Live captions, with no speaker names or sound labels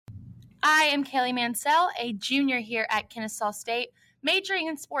I am Kaylee Mansell, a junior here at Kennesaw State, majoring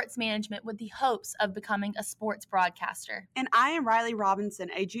in sports management with the hopes of becoming a sports broadcaster. And I am Riley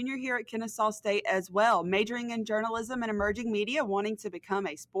Robinson, a junior here at Kennesaw State as well, majoring in journalism and emerging media, wanting to become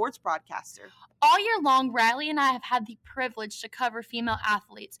a sports broadcaster. All year long, Riley and I have had the privilege to cover female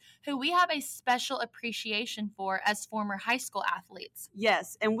athletes who we have a special appreciation for as former high school athletes.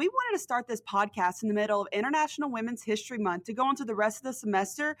 Yes, and we wanted to start this podcast in the middle of International Women's History Month to go into the rest of the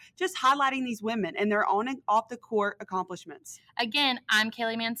semester just highlighting these women and their on and off the court accomplishments. Again, I'm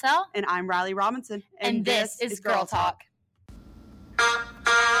Kaylee Mansell. And I'm Riley Robinson. And this is Girl Talk.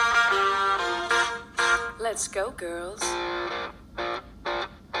 Let's go, girls.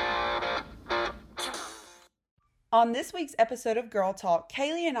 On this week's episode of Girl Talk,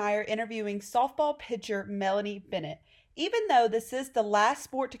 Kaylee and I are interviewing softball pitcher Melanie Bennett. Even though this is the last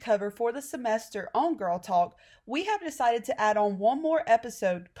sport to cover for the semester on Girl Talk, we have decided to add on one more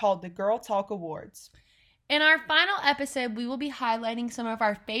episode called the Girl Talk Awards. In our final episode, we will be highlighting some of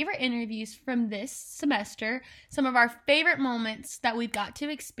our favorite interviews from this semester, some of our favorite moments that we've got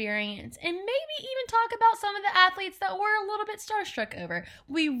to experience, and maybe even talk about some of the athletes that we're a little bit starstruck over.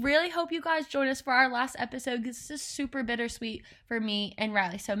 We really hope you guys join us for our last episode because this is super bittersweet for me and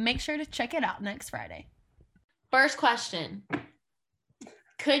Riley, so make sure to check it out next Friday. First question.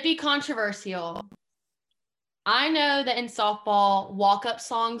 Could be controversial. I know that in softball, walk-up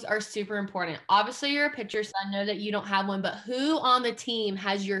songs are super important. Obviously, you're a pitcher, so I know that you don't have one, but who on the team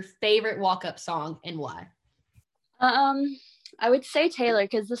has your favorite walk-up song and why? I would say Taylor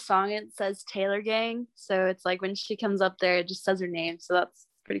because the song, it says Taylor Gang. So it's like when she comes up there, it just says her name. So that's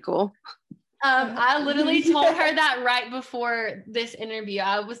pretty cool. I literally told her that right before this interview.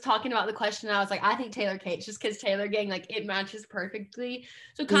 I was talking about the question. And I was like, I think Taylor Kate, just because Taylor Gang, like it matches perfectly.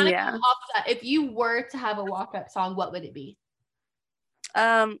 So kind of off that, if you were to have a walk-up song, what would it be?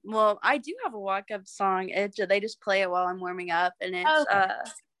 Well, I do have a walk-up song. They just play it while I'm warming up, and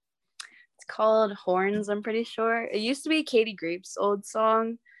it's called Horns. I'm pretty sure it used to be Katie Grape's old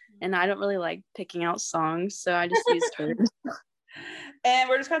song, and I don't really like picking out songs, so I just used hers. And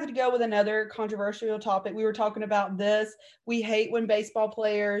we're just going to go with another controversial topic. We were talking about this. We hate when baseball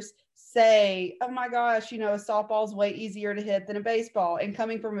players say, oh my gosh, a softball is way easier to hit than a baseball. And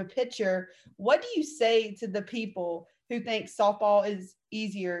coming from a pitcher, what do you say to the people who think softball is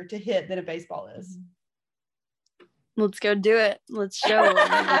easier to hit than a baseball is? Let's go do it. Let's show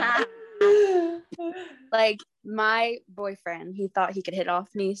them. Like my boyfriend, he thought he could hit off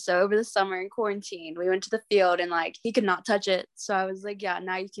me. So over the summer in quarantine, we went to the field and like he could not touch it. So I was like, yeah,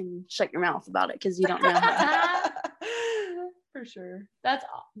 now you can shut your mouth about it because you don't know how. For sure. That's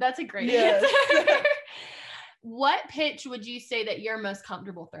a great answer. What pitch would you say that you're most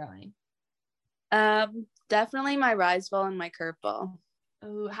comfortable throwing? Definitely my rise ball and my curveball.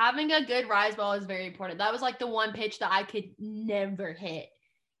 Ooh, having a good rise ball is very important. That was like the one pitch that I could never hit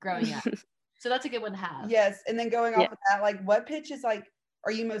growing up. So that's a good one to have. Yes. And then going off of that, like what pitch is like,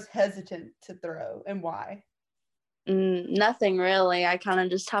 are you most hesitant to throw and why? Nothing really. I kind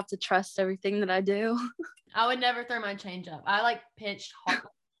of just have to trust everything that I do. I would never throw my changeup. I like pitched hard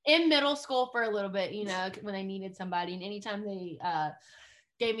in middle school for a little bit, when they needed somebody. And anytime they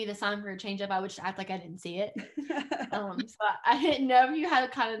gave me the sign for a changeup, I would just act like I didn't see it. So I didn't know if you had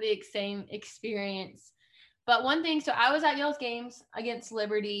kind of the same experience. But one thing, so I was at y'all's games against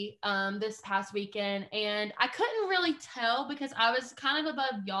Liberty this past weekend, and I couldn't really tell because I was kind of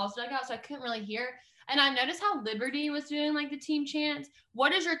above y'all's dugout, so I couldn't really hear. And I noticed how Liberty was doing like the team chants.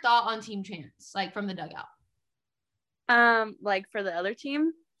 What is your thought on team chants, like from the dugout? Like for the other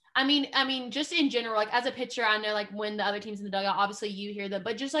team? I mean, just in general, like as a pitcher, I know like when the other team's in the dugout, obviously you hear them,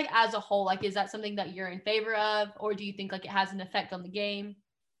 but just like as a whole, like is that something that you're in favor of, or do you think like it has an effect on the game?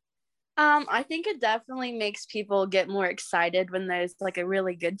 I think it definitely makes people get more excited when there's like a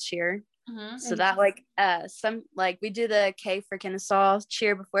really good cheer. Mm-hmm. So that we do the K for Kennesaw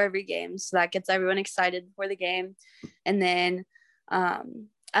cheer before every game. So that gets everyone excited before the game. And then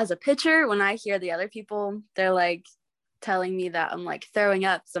as a pitcher, when I hear the other people, they're like telling me that I'm like throwing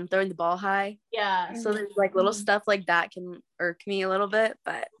up. So I'm throwing the ball high. Yeah. So there's like little stuff like that can irk me a little bit,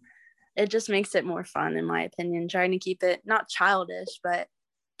 but it just makes it more fun in my opinion, trying to keep it not childish, but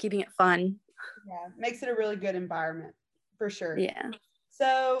keeping it fun. Yeah, makes it a really good environment for sure. Yeah.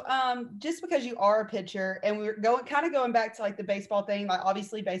 So just because you are a pitcher, and we're going back to like the baseball thing, like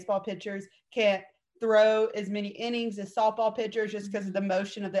obviously baseball pitchers can't throw as many innings as softball pitchers just because of the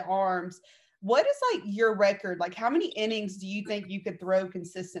motion of the arms. What is like your record? Like how many innings do you think you could throw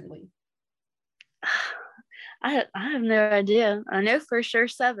consistently? I have no idea. I know for sure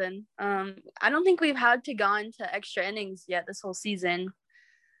 7. I don't think we've had to go into extra innings yet this whole season.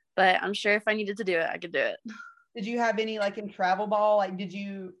 but I'm sure if I needed to do it, I could do it. Did you have any like in travel ball? Like, did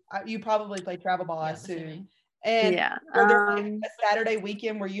you probably played travel ball, I assume. And were there like a Saturday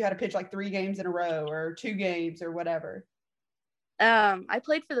weekend where you had to pitch like 3 games in a row or 2 games or whatever? I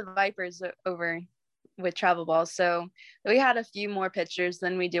played for the Vipers over with travel ball, so we had a few more pitchers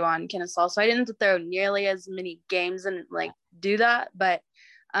than we do on Kennesaw. So I didn't have to throw nearly as many games and like do that, but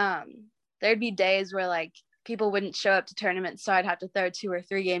there'd be days where like people wouldn't show up to tournaments, so I'd have to throw 2 or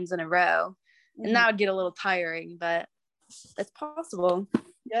 3 games in a row, and that would get a little tiring, but it's possible.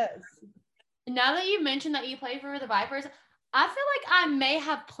 Yes. Now that you mentioned that you played for the Vipers, I feel like I may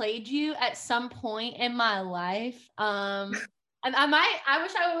have played you at some point in my life. And I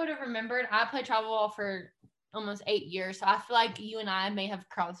wish I would have remembered. I played travel ball for almost 8 years. So I feel like you and I may have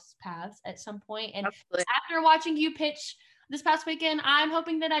crossed paths at some point. And Absolutely. After watching you pitch this past weekend, I'm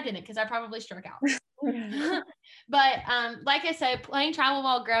hoping that I didn't, because I probably struck out. But like I said, playing travel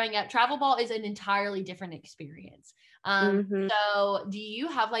ball growing up, travel ball is an entirely different experience. So do you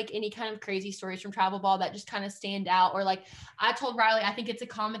have like any kind of crazy stories from travel ball that just kind of stand out? Or like I told Riley, I think it's a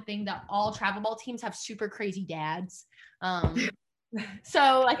common thing that all travel ball teams have super crazy dads.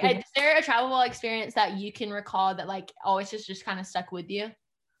 So like, is there a travel ball experience that you can recall that like always just kind of stuck with you?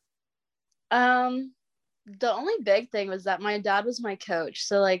 The only big thing was that my dad was my coach.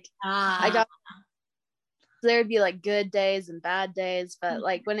 So like there'd be like good days and bad days, but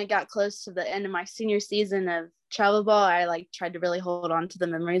like when it got close to the end of my senior season of travel ball, I like tried to really hold on to the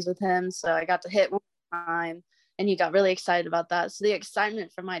memories with him. So I got to hit one time and he got really excited about that. So the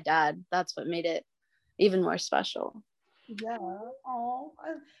excitement from my dad, that's what made it even more special. Yeah. Oh,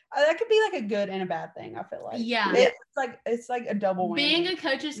 that could be like a good and a bad thing, I feel like. Yeah. It's like a double whammy. Being a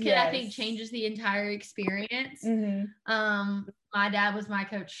coach's kid, yes. I think changes the entire experience. My dad was my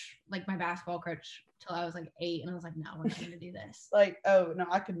coach, like my basketball coach, till I was like 8, and I was like, no, we're not going to do this. Like, oh no,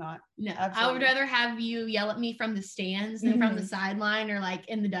 I could not. No, absolutely. I would rather have you yell at me from the stands than from the sideline or like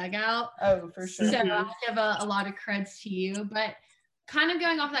in the dugout. Oh, for sure. So I give a lot of creds to you, but kind of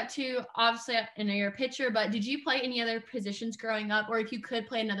going off that too, obviously I know you're a pitcher, but did you play any other positions growing up? Or if you could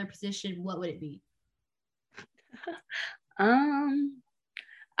play another position, what would it be?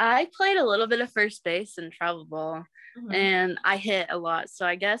 I played a little bit of first base in travel ball, and I hit a lot. So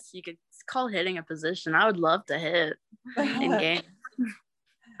I guess you could call hitting a position. I would love to hit in games.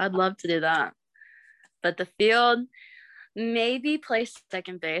 I'd love to do that. But the field, maybe play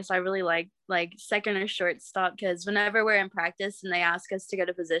second base. I really like second or shortstop, because whenever we're in practice and they ask us to go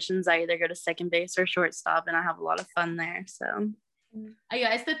to positions, I either go to second base or shortstop, and I have a lot of fun there. So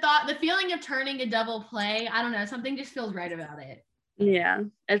yeah, it's the feeling of turning a double play. I don't know, something just feels right about it. Yeah,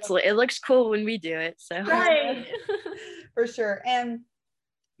 it looks cool when we do it. So right. For sure. And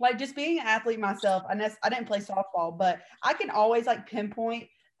like just being an athlete myself, I didn't play softball, but I can always like pinpoint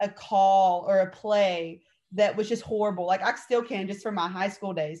a call or a play that was just horrible. Like I still can, just from my high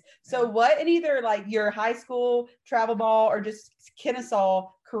school days. So what in either like your high school travel ball or just Kennesaw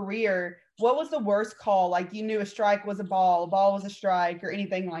career, what was the worst call? Like you knew a strike was a ball was a strike, or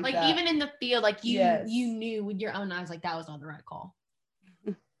anything like that? Like even in the field, like you knew with your own eyes, like that was not the right call.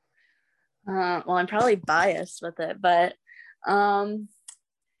 Well, I'm probably biased with it, but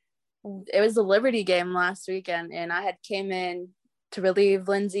it was the Liberty game last weekend, and I had came in to relieve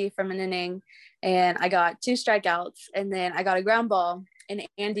Lindsay from an inning, and I got 2 strikeouts, and then I got a ground ball, and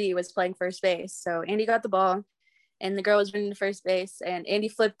Andy was playing first base. So Andy got the ball, and the girl was running to first base, and Andy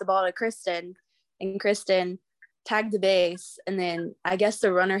flipped the ball to Kristen, and Kristen tagged the base, and then I guess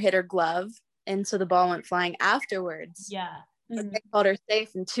the runner hit her glove, and so the ball went flying afterwards. Yeah. But they called her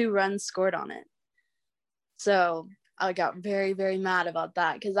safe, and 2 runs scored on it. So I got very, very mad about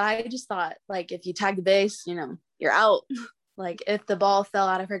that, because I just thought, like, if you tag the base, you're out. Like, if the ball fell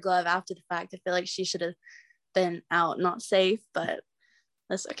out of her glove after the fact, I feel like she should have been out, not safe, but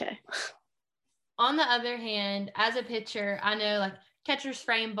that's okay. On the other hand, as a pitcher, I know, like, catchers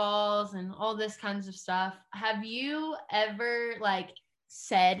frame balls and all this kinds of stuff. Have you ever, like,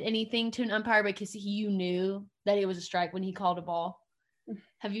 said anything to an umpire because you knew that it was a strike when he called a ball?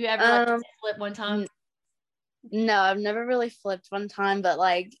 Have you ever flipped one time? No, I've never really flipped one time, but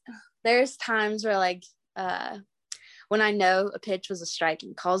like there's times where like when I know a pitch was a strike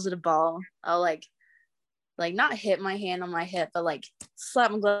and calls it a ball, I'll like not hit my hand on my hip, but like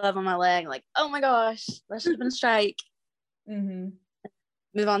slap my glove on my leg, like, oh my gosh, that should have been a strike. Move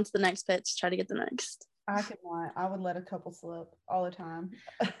on to the next pitch, try to get the next. I would let a couple slip all the time.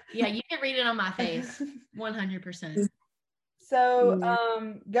 Yeah, you can read it on my face. 100%.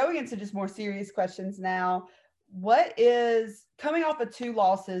 So going into just more serious questions now, what is, coming off of 2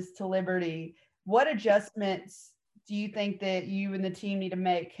 losses to Liberty, what adjustments do you think that you and the team need to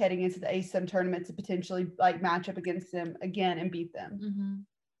make heading into the ASUN tournament to potentially like match up against them again and beat them?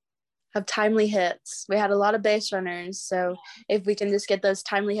 Have timely hits. We had a lot of base runners, so if we can just get those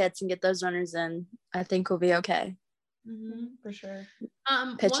timely hits and get those runners in, I think we'll be okay. For sure.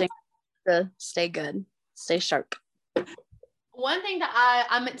 Pitching to stay good, stay sharp. One thing that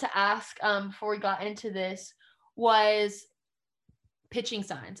I meant to ask before we got into this was pitching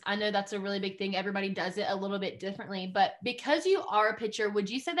signs. I know that's a really big thing. Everybody does it a little bit differently, but because you are a pitcher, would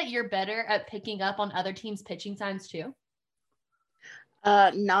you say that you're better at picking up on other teams' pitching signs too?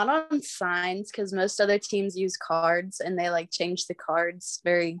 Not on signs, because most other teams use cards and they like change the cards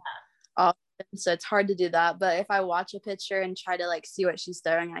very often, so it's hard to do that. But if I watch a pitcher and try to like see what she's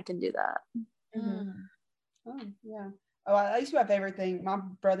throwing, I can do that. Oh yeah. Oh, I used to be my favorite thing. My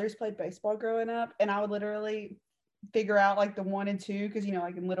brothers played baseball growing up, and I would literally figure out like the 1 and 2, because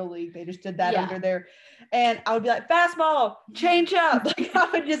like in Little League they just did that under there, and I would be like, fastball, change up. Like I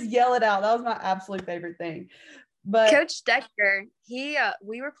would just yell it out. That was my absolute favorite thing. But Coach Decker,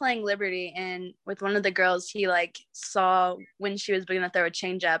 we were playing Liberty, and with one of the girls, he like saw when she was going to throw a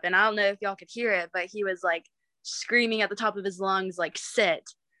change up, and I don't know if y'all could hear it, but he was like screaming at the top of his lungs like sit,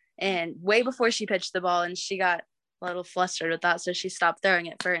 and way before she pitched the ball, and she got a little flustered with that, so she stopped throwing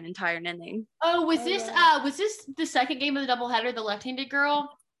it for an entire inning. Oh, was this the second game of the doubleheader, the left-handed girl?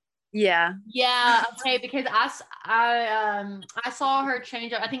 Yeah. Okay, because I saw her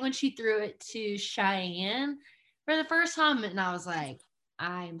change up, I think when she threw it to Cheyenne for the first time, and I was like,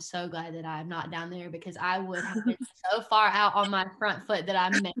 I'm so glad that I'm not down there, because I would have been so far out on my front foot that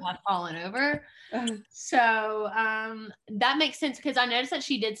I may have fallen over. So that makes sense, because I noticed that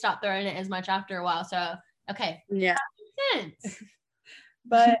she did stop throwing it as much after a while. So okay, yeah, that makes sense.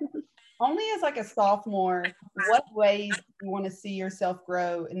 But only as like a sophomore, what ways do you want to see yourself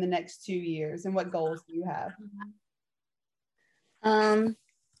grow in the next 2 years, and what goals do you have?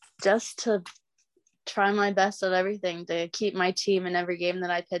 Just to try my best at everything, to keep my team in every game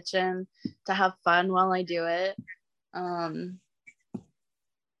that I pitch in, to have fun while I do it, and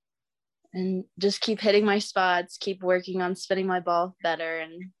just keep hitting my spots, keep working on spinning my ball better,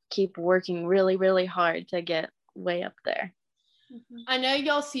 and keep working really, really hard to get way up there. I know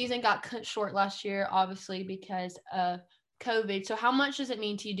y'all's season got cut short last year, obviously, because of COVID. So how much does it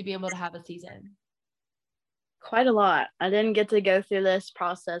mean to you to be able to have a season? Quite a lot. I didn't get to go through this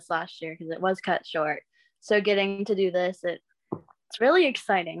process last year because it was cut short. So getting to do this, it's really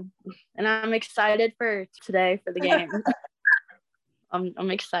exciting. And I'm excited for today for the game.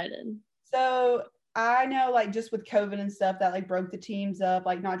 I'm excited. So I know, like, just with COVID and stuff, that like broke the teams up,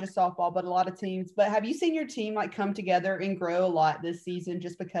 like not just softball, but a lot of teams. But have you seen your team like come together and grow a lot this season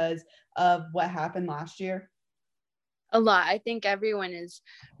just because of what happened last year? A lot. I think everyone is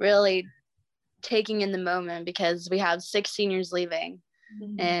really taking in the moment, because we have 6 seniors leaving,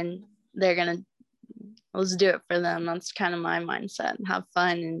 and they're gonna, let's do it for them. That's kind of my mindset, and have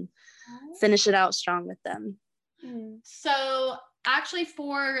fun and finish it out strong with them. So actually,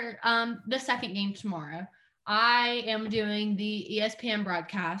 for the second game tomorrow, I am doing the ESPN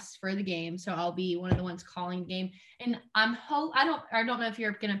broadcast for the game, so I'll be one of the ones calling the game. And I don't know if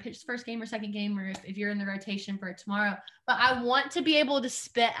you're gonna pitch the first game or second game, or if you're in the rotation for it tomorrow. But I want to be able to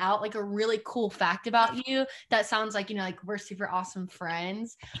spit out like a really cool fact about you that sounds like, like we're super awesome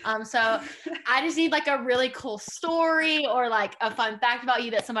friends. So I just need like a really cool story or like a fun fact about you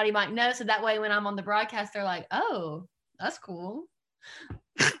that somebody might know, so that way when I'm on the broadcast, they're like, "Oh, that's cool."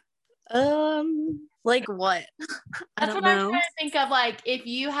 Like what? That's what I'm trying to think of. Like, if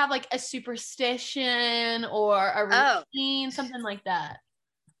you have like a superstition or a routine, something like that.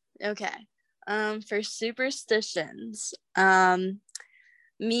 Okay. For superstitions,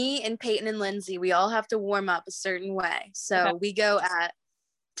 me and Peyton and Lindsay, we all have to warm up a certain way. So we go at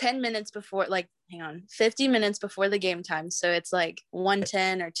 10 minutes before, 50 minutes before the game time. So it's like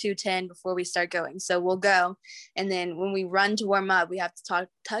 1:10 or 2:10 before we start going. So we'll go. And then when we run to warm up, we have to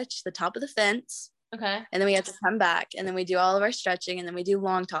touch the top of the fence. Okay. And then we have to come back, and then we do all of our stretching, and then we do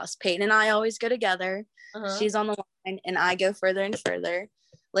long toss. Peyton and I always go together. She's on the line, and I go further and further.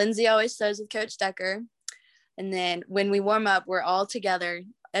 Lindsay always throws with Coach Decker. And then when we warm up, we're all together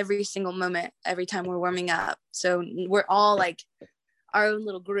every single moment, every time we're warming up. So we're all like our own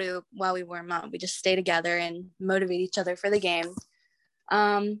little group while we warm up. We just stay together and motivate each other for the game.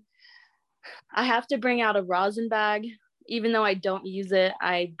 I have to bring out a rosin bag. Even though I don't use it,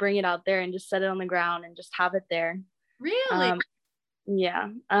 I bring it out there and just set it on the ground and just have it there. Really? Yeah.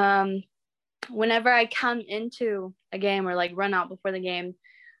 Whenever I come into a game or like run out before the game,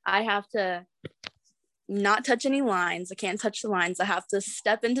 I have to not touch any lines. I can't touch the lines. I have to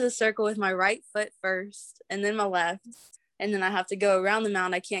step into the circle with my right foot first and then my left. And then I have to go around the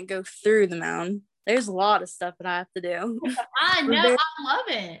mound. I can't go through the mound. There's a lot of stuff that I have to do. I know. I love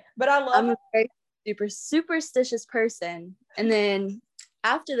it. But I'm a very super superstitious person. And then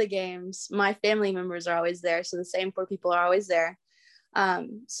after the games, my family members are always there. So the same 4 people are always there.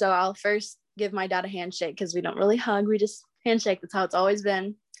 So I'll first give my dad a handshake because we don't really hug. We just handshake. That's how it's always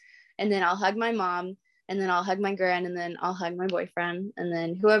been. And then I'll hug my mom, and then I'll hug my grand, and then I'll hug my boyfriend. And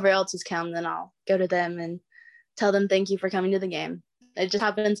then whoever else has come, then I'll go to them and tell them thank you for coming to the game. It just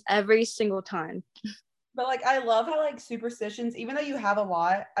happens every single time. But like, I love how like superstitions, even though you have a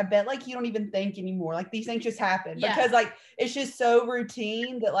lot, I bet like you don't even think anymore. Like these things just happen because like it's just so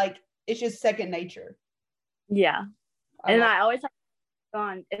routine that like it's just second nature. Yeah. I always have to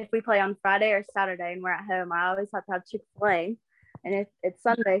on if we play on Friday or Saturday and we're at home, I always have to have Chick-fil-A. And if it's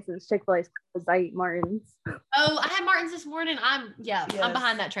Sunday, since Chick-fil-A's closed, I eat Martin's. Oh, I had Martin's this morning. I'm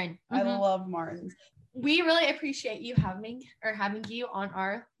behind that train. I love Martin's. We really appreciate you having you on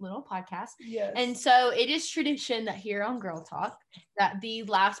our little podcast. Yes. And so it is tradition that here on Girl Talk, that the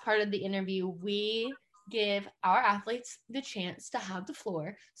last part of the interview, we give our athletes the chance to have the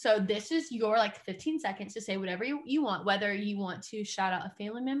floor. So this is your 15 seconds to say whatever you want, whether you want to shout out a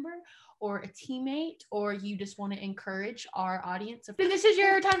family member or a teammate, or you just want to encourage our audience. So this is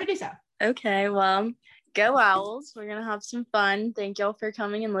your time to do so. Okay, well, go Owls. We're going to have some fun. Thank y'all for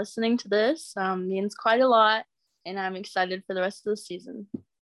coming and listening to this. Means quite a lot, and I'm excited for the rest of the season.